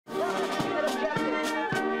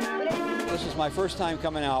is my first time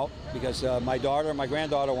coming out because my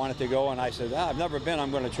granddaughter wanted to go, and I said, I've never been,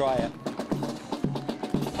 I'm going to try it.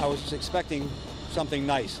 I was expecting something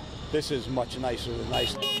nice. This is much nicer than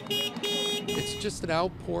nice. It's just an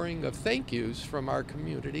outpouring of thank yous from our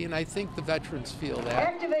community, and I think the veterans feel that.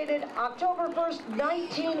 Activated October 1st,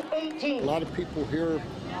 1918. A lot of people here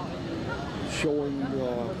showing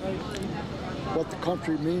what the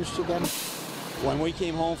country means to them. When we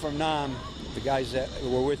came home from Nam, the guys that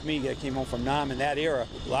were with me that came home from Nam in that era,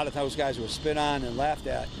 a lot of those guys were spit on and laughed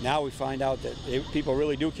at. Now we find out that people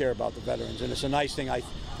really do care about the veterans, and it's a nice thing.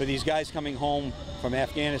 For these guys coming home from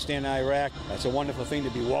Afghanistan and Iraq, that's a wonderful thing to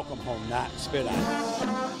be welcome home, not spit on.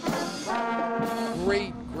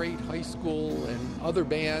 Great high school and other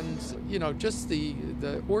bands. You know, just the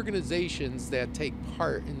organizations that take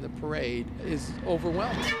part in the parade is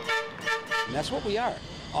overwhelming. And that's what we are.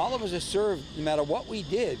 All of us have served, no matter what we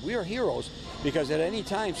did. We are heroes because at any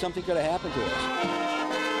time something could have happened to us.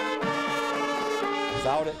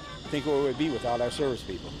 Without it, think what it would be without our service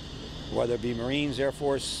people. Whether it be Marines, Air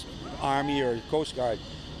Force, Army, or Coast Guard,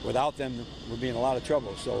 without them, we'd be in a lot of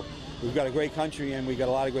trouble. So we've got a great country, and we've got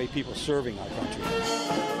a lot of great people serving our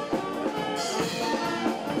country.